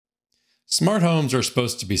Smart homes are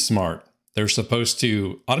supposed to be smart. They're supposed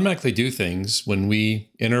to automatically do things when we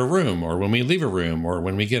enter a room, or when we leave a room, or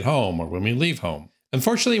when we get home, or when we leave home.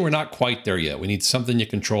 Unfortunately, we're not quite there yet. We need something to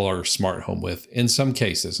control our smart home with in some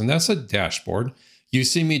cases, and that's a dashboard. You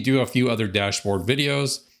see me do a few other dashboard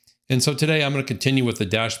videos, and so today I'm going to continue with the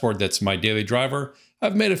dashboard that's my daily driver.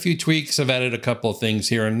 I've made a few tweaks, I've added a couple of things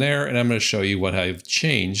here and there, and I'm going to show you what I've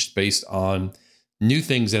changed based on new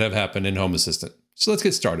things that have happened in Home Assistant. So let's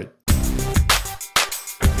get started.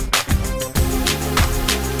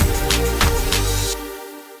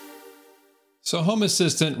 So Home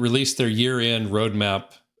Assistant released their year-end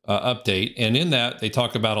roadmap update, and in that they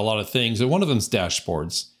talk about a lot of things, and one of them is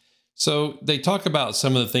dashboards. So they talk about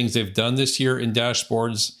some of the things they've done this year in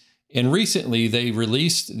dashboards, and recently they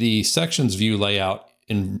released the sections view layout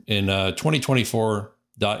in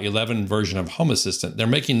 2024.11 version of Home Assistant. They're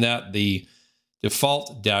making that the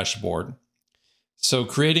default dashboard. So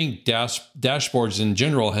creating dashboards in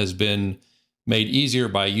general has been made easier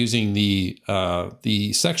by using the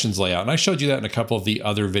sections layout. And I showed you that in a couple of the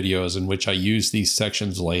other videos in which I use these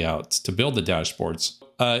sections layouts to build the dashboards.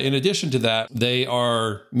 In addition to that, they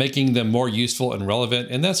are making them more useful and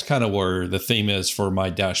relevant. And that's kind of where the theme is for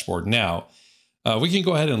my dashboard now. We can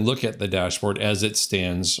go ahead and look at the dashboard as it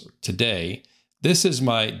stands today. This is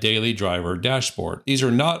my daily driver dashboard. These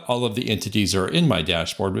are not all of the entities that are in my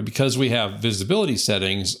dashboard, but because we have visibility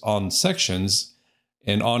settings on sections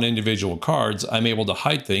and on individual cards, I'm able to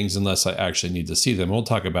hide things unless I actually need to see them. We'll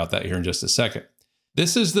talk about that here in just a second.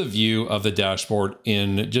 This is the view of the dashboard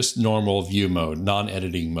in just normal view mode,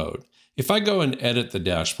 non-editing mode. If I go and edit the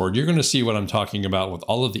dashboard, you're going to see what I'm talking about with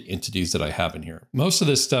all of the entities that I have in here. Most of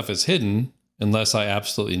this stuff is hidden unless I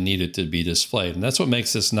absolutely need it to be displayed. And that's what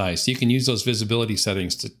makes this nice. You can use those visibility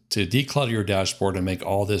settings to declutter your dashboard and make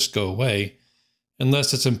all this go away,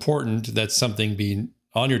 unless it's important that something be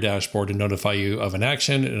on your dashboard to notify you of an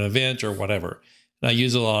action, an event, or whatever. And I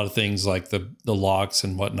use a lot of things like the locks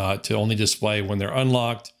and whatnot to only display when they're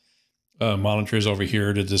unlocked. Monitors over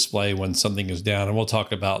here to display when something is down. And we'll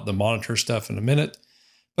talk about the monitor stuff in a minute.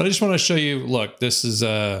 But I just want to show you, look, this is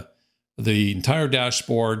the entire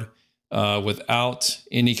dashboard without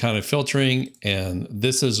any kind of filtering. And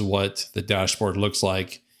this is what the dashboard looks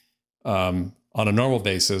like on a normal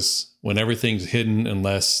basis when everything's hidden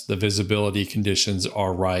unless the visibility conditions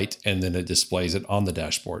are right, and then it displays it on the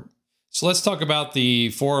dashboard. So let's talk about the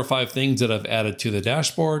 4 or 5 things that I've added to the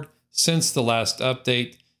dashboard since the last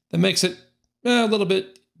update that makes it a little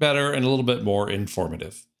bit better and a little bit more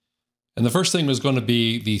informative. And the first thing was going to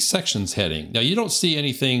be the sections heading. Now you don't see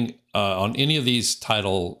anything on any of these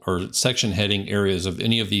title or section heading areas of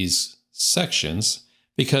any of these sections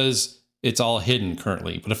because it's all hidden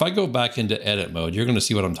currently. But if I go back into edit mode, you're going to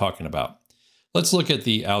see what I'm talking about. Let's look at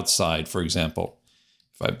the outside, for example.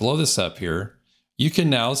 If I blow this up here, you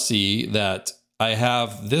can now see that I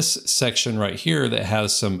have this section right here that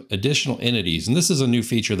has some additional entities. And this is a new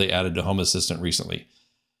feature they added to Home Assistant recently.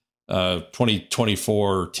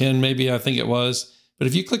 2024-10 maybe, I think it was. But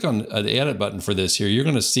if you click on the edit button for this here, you're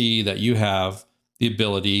going to see that you have the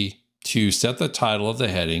ability to set the title of the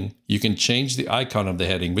heading. You can change the icon of the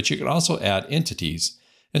heading, but you can also add entities.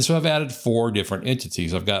 And so I've added 4 different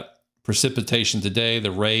entities. I've got precipitation today, the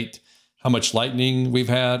rate, how much lightning we've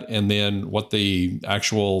had, and then what the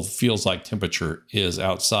actual feels like temperature is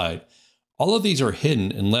outside. All of these are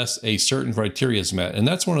hidden unless a certain criteria is met. And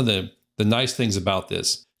that's one of the nice things about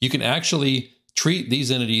this. You can actually treat these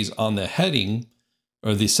entities on the heading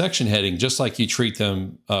or the section heading just like you treat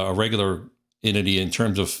them a regular entity in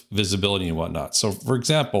terms of visibility and whatnot. So for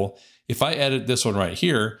example, if I edit this one right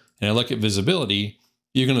here and I look at visibility,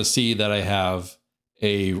 you're going to see that I have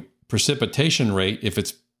a precipitation rate. If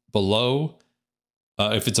it's below,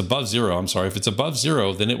 if it's above 0, I'm sorry, if it's above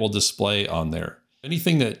 0, then it will display on there.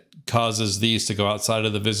 Anything that causes these to go outside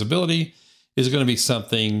of the visibility is going to be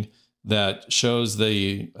something that shows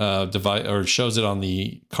the device or shows it on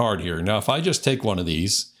the card here. Now, if I just take one of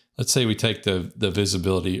these, let's say we take the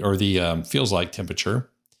visibility or the feels like temperature.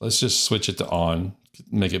 Let's just switch it to on,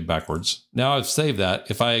 make it backwards. Now I've saved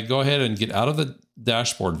that. If I go ahead and get out of the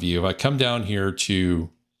dashboard view, if I come down here to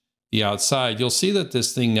the outside, you'll see that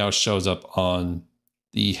this thing now shows up on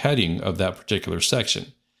the heading of that particular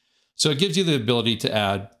section. So it gives you the ability to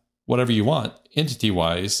add whatever you want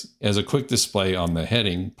entity-wise as a quick display on the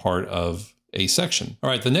heading part of a section. All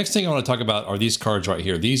right, the next thing I want to talk about are these cards right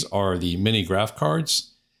here. These are the mini graph cards.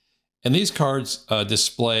 And these cards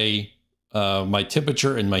display my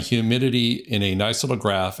temperature and my humidity in a nice little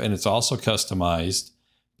graph, and it's also customized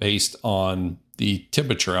based on the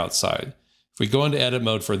temperature outside. If we go into edit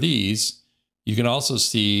mode for these, you can also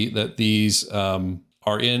see that these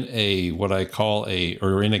are in a, what I call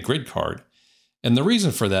or in a grid card. And the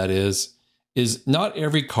reason for that is not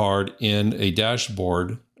every card in a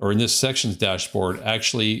dashboard or in this section's dashboard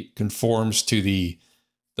actually conforms to the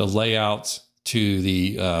layout, to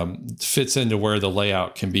the fits into where the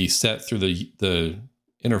layout can be set through the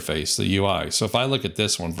interface, the UI. So if I look at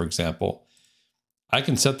this one, for example, I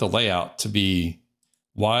can set the layout to be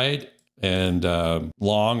wide and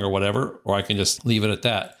long or whatever, or I can just leave it at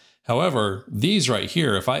that. However, these right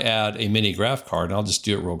here, if I add a mini graph card, and I'll just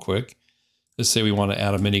do it real quick. Let's say we want to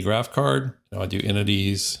add a mini graph card. I do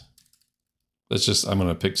entities. I'm going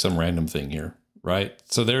to pick some random thing here, right?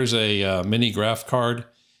 So there's a mini graph card,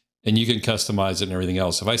 and you can customize it and everything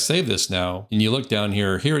else. If I save this now and you look down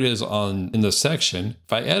here, here it is in the section.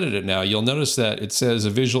 If I edit it now, you'll notice that it says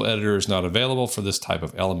a visual editor is not available for this type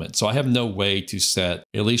of element. So I have no way to set,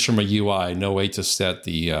 at least from a UI, no way to set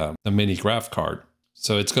the mini graph card.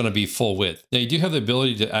 So it's going to be full width. Now you do have the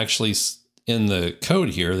ability to actually, in the code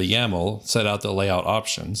here, the YAML, set out the layout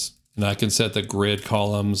options. And I can set the grid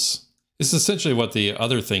columns. This is essentially what the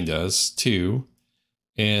other thing does too.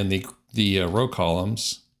 And the row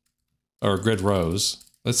columns, or grid rows,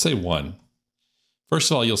 let's say 1. First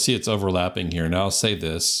of all, you'll see it's overlapping here. Now I'll save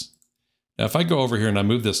this. Now if I go over here and I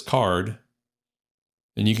move this card,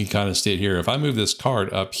 and you can kind of see it here. If I move this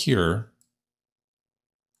card up here,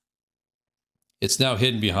 it's now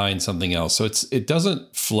hidden behind something else. So it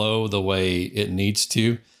doesn't flow the way it needs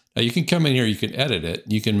to. Now you can come in here, you can edit it.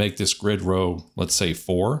 You can make this grid row, let's say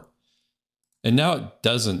 4. And now it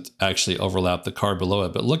doesn't actually overlap the card below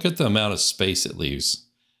it, but look at the amount of space it leaves.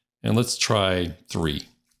 And let's try 3.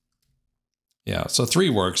 Yeah, so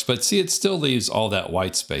 3 works, but see, it still leaves all that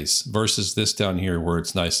white space versus this down here where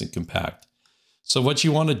it's nice and compact. So what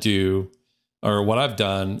you want to do, or what I've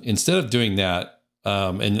done, instead of doing that,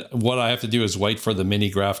 and what I have to do is wait for the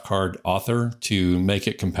mini graph card author to make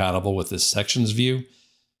it compatible with this sections view.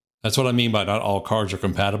 That's what I mean by not all cards are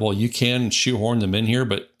compatible. You can shoehorn them in here,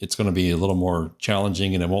 but it's going to be a little more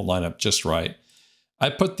challenging and it won't line up just right.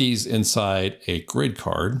 I put these inside a grid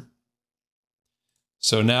card.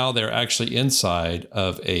 So now they're actually inside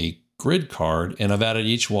of a grid card, and I've added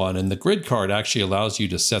each one, and the grid card actually allows you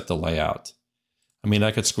to set the layout. I mean, I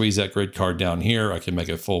could squeeze that grid card down here. I can make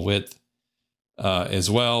it full width as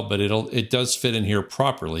well, but it does fit in here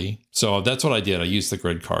properly. So that's what I did. I used the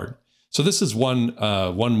grid card. So this is one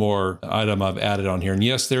more item I've added on here. And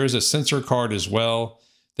yes, there is a sensor card as well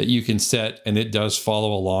that you can set, and it does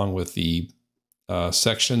follow along with the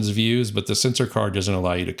sections views, but the sensor card doesn't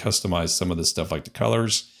allow you to customize some of the stuff like the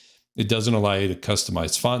colors. It doesn't allow you to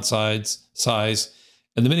customize font size,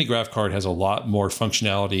 and the mini graph card has a lot more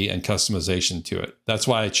functionality and customization to it. That's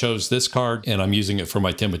why I chose this card, and I'm using it for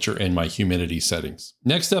my temperature and my humidity settings.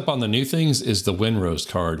 Next up on the new things is the Windrose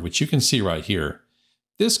card, which you can see right here.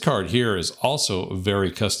 This card here is also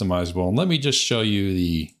very customizable, and let me just show you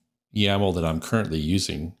the YAML that I'm currently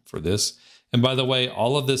using for this. And by the way,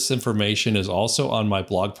 all of this information is also on my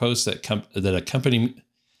blog post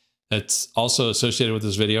that's also associated with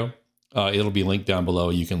this video. It'll be linked down below.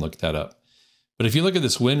 You can look that up. But if you look at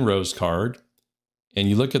this Windrose card and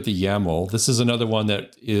you look at the YAML, this is another one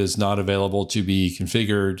that is not available to be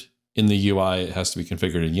configured in the UI. It has to be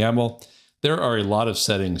configured in YAML. There are a lot of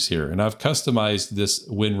settings here, and I've customized this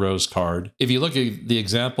Windrose card. If you look at the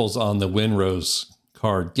examples on the Windrose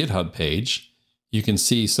card GitHub page, you can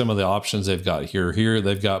see some of the options they've got here. Here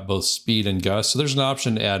they've got both speed and gust. So there's an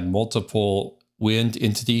option to add multiple wind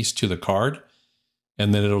entities to the card,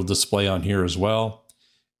 and then it'll display on here as well.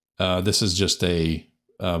 This is just a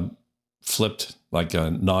flipped, like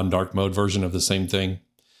a non-dark mode version of the same thing.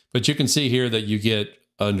 But you can see here that you get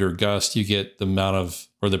under gust, you get the amount of,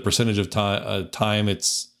 or the percentage of time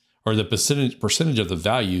it's, or the percentage of the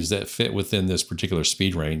values that fit within this particular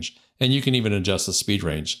speed range. And you can even adjust the speed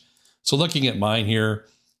range. So looking at mine here,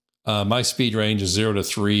 my speed range is 0 to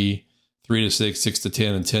 3, 3 to 6, 6 to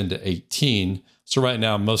 10, and 10 to 18. So right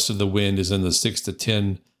now, most of the wind is in the 6 to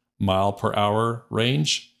 10 mile per hour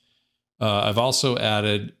range. I've also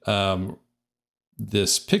added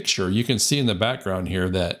this picture. You can see in the background here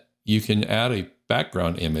that you can add a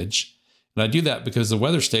background image. And I do that because the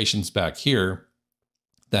weather station's back here.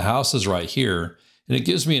 The house is right here. And it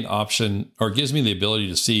gives me an option, or gives me the ability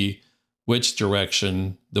to see which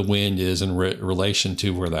direction the wind is in relation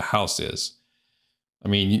to where the house is. I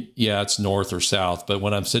mean, yeah, it's north or south, but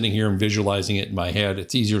when I'm sitting here and visualizing it in my head,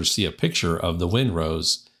 it's easier to see a picture of the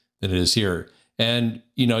Windrose than it is here. And,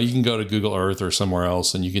 you know, you can go to Google Earth or somewhere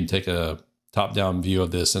else and you can take a top-down view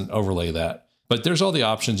of this and overlay that. But there's all the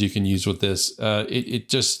options you can use with this. It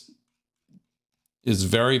just is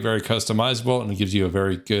very, very customizable, and it gives you a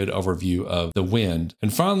very good overview of the wind.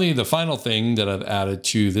 And finally, the final thing that I've added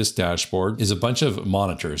to this dashboard is a bunch of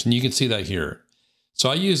monitors, and you can see that here. So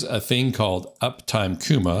I use a thing called Uptime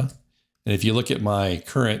Kuma, and if you look at my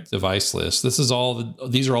current device list, these are all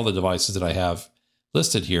the devices that I have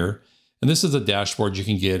listed here. And this is a dashboard you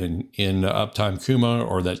can get in Uptime Kuma,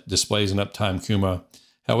 or that displays in Uptime Kuma.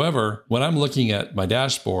 However, when I'm looking at my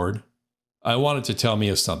dashboard, I want it to tell me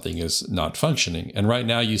if something is not functioning. And right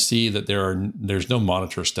now you see that there's no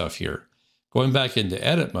monitor stuff here. Going back into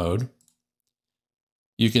edit mode,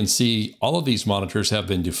 you can see all of these monitors have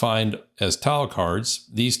been defined as tile cards.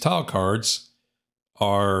 These tile cards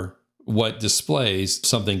are what displays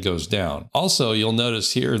something goes down. Also, you'll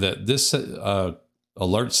notice here that this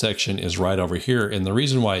alert section is right over here. And the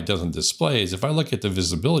reason why it doesn't display is if I look at the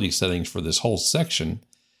visibility settings for this whole section,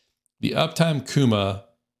 the Uptime Kuma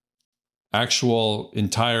actual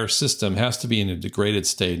entire system has to be in a degraded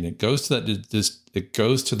state, and it goes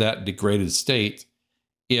to that degraded state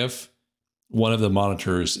if one of the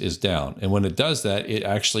monitors is down. And when it does that, it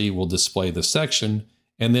actually will display the section,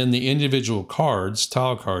 and then the individual cards,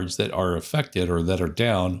 tile cards that are affected or that are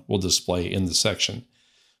down, will display in the section.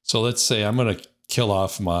 So let's say I'm going to kill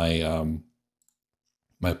off my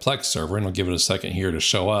my Plex server, and I'll give it a second here to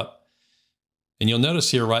show up. And you'll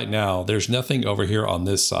notice here right now, there's nothing over here on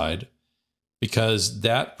this side, because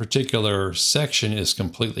that particular section is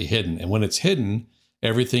completely hidden. And when it's hidden,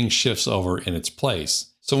 everything shifts over in its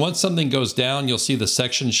place. So once something goes down, you'll see the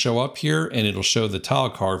section show up here, and it'll show the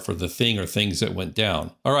tile card for the thing or things that went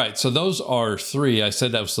down. All right, so those are three. I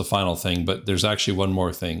said that was the final thing, but there's actually one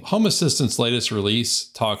more thing. Home Assistant's latest release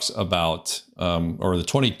talks about, or the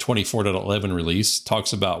 2024.11 release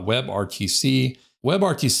talks about WebRTC.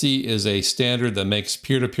 WebRTC is a standard that makes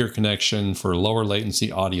peer-to-peer connection for lower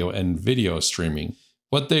latency audio and video streaming.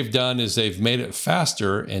 What they've done is they've made it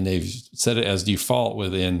faster, and they've set it as default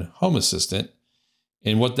within Home Assistant.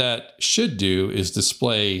 And what that should do is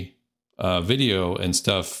display video and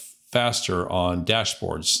stuff faster on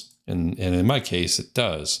dashboards. And in my case, it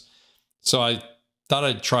does. So I thought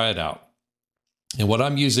I'd try it out. And what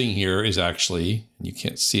I'm using here is actually, and you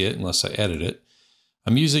can't see it unless I edit it,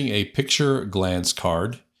 I'm using a picture glance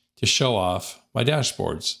card to show off my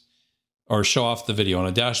dashboards, or show off the video on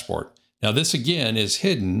a dashboard. Now this again is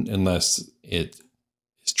hidden unless it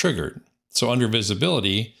is triggered. So under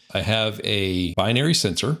visibility, I have a binary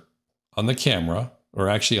sensor on the camera, or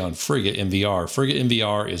actually on Frigate NVR. Frigate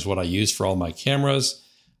NVR is what I use for all my cameras.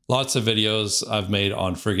 Lots of videos I've made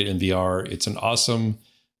on Frigate NVR. It's an awesome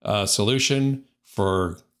solution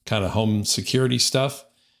for kind of home security stuff.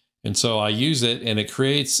 And so I use it, and it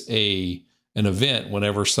creates an event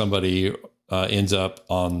whenever somebody ends up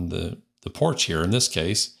on the porch here in this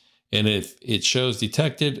case. And if it shows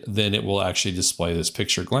detected, then it will actually display this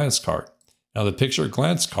picture glance card. Now the picture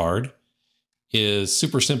glance card is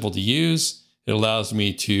super simple to use. It allows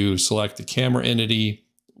me to select the camera entity,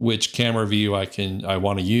 which camera view I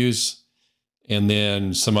want to use, and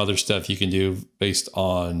then some other stuff you can do based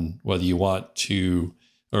on whether you want to,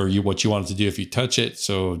 or what you want it to do if you touch it.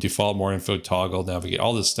 So default, more info, toggle, navigate,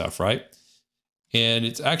 all this stuff, right? And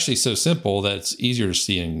it's actually so simple that it's easier to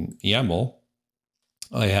see in YAML.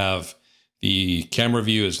 I have the camera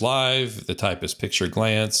view is live, the type is picture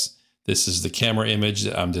glance. This is the camera image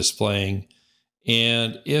that I'm displaying.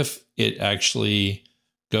 And if it actually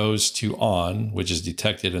goes to on, which is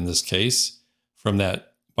detected in this case from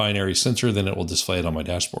that binary sensor, then it will display it on my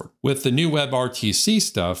dashboard. With the new WebRTC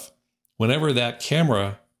stuff, whenever that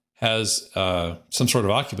camera has some sort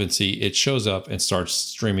of occupancy, it shows up and starts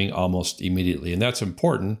streaming almost immediately. And that's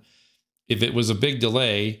important. If it was a big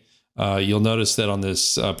delay, you'll notice that on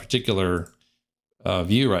this particular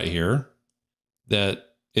view right here, that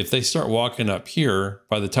if they start walking up here,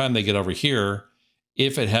 by the time they get over here,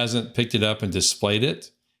 if it hasn't picked it up and displayed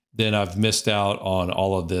it, then I've missed out on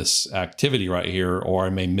all of this activity right here, or I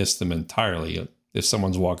may miss them entirely if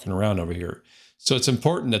someone's walking around over here. So it's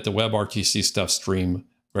important that the WebRTC stuff stream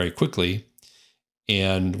very quickly.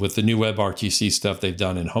 And with the new WebRTC stuff they've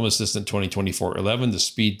done in Home Assistant 2024.11 to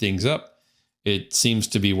speed things up, it seems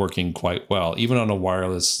to be working quite well, even on a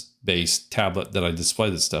wireless-based tablet that I display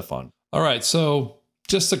this stuff on. All right, so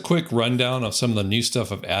just a quick rundown of some of the new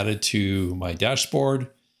stuff I've added to my dashboard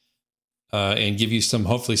and give you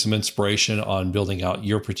hopefully some inspiration on building out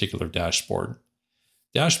your particular dashboard.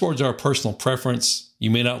 Dashboards are a personal preference.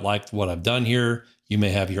 You may not like what I've done here. You may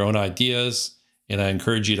have your own ideas, and I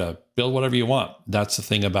encourage you to build whatever you want. That's the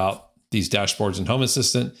thing about these dashboards in Home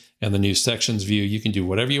Assistant and the new sections view. You can do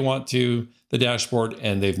whatever you want to the dashboard,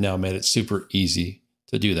 and they've now made it super easy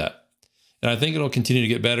to do that. And I think it'll continue to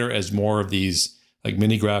get better as more of these like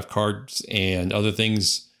mini graph cards and other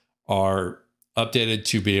things are updated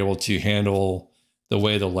to be able to handle the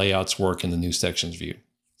way the layouts work in the new sections view.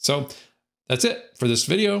 So that's it for this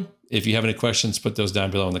video. If you have any questions, put those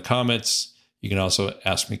down below in the comments. You can also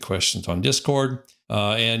ask me questions on Discord.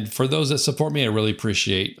 And for those that support me, I really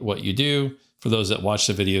appreciate what you do. For those that watch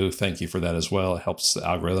the video, thank you for that as well. It helps the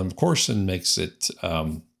algorithm, of course, and makes it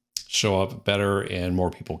show up better and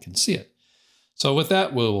more people can see it. So with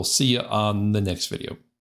that, we'll see you on the next video.